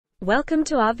Welcome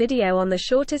to our video on the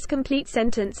shortest complete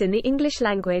sentence in the English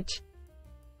language.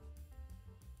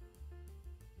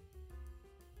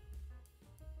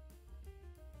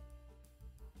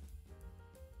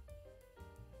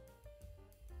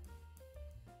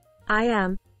 I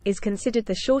am is considered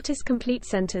the shortest complete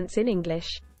sentence in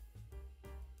English.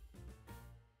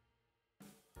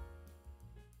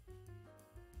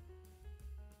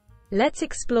 Let's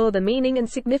explore the meaning and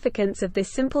significance of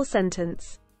this simple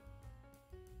sentence.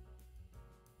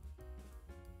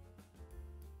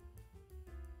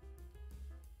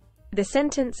 The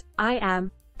sentence, I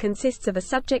am, consists of a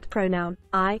subject pronoun,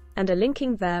 I, and a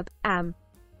linking verb, am.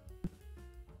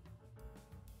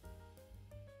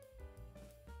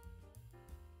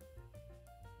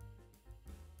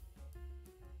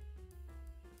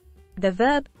 The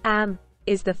verb, am,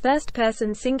 is the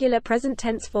first-person singular present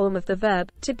tense form of the verb,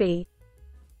 to be.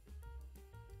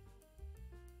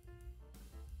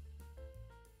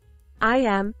 I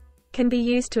am can be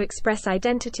used to express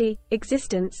identity,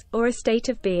 existence, or a state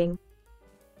of being.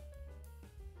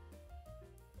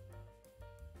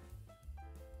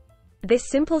 This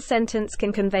simple sentence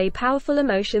can convey powerful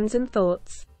emotions and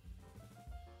thoughts.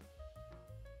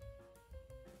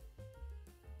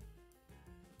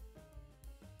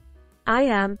 I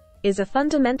am is a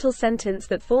fundamental sentence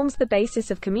that forms the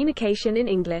basis of communication in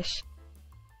English.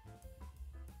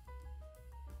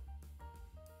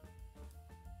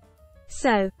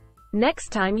 So, next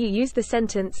time you use the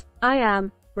sentence, I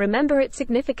am, remember its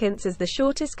significance as the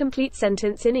shortest complete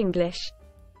sentence in English.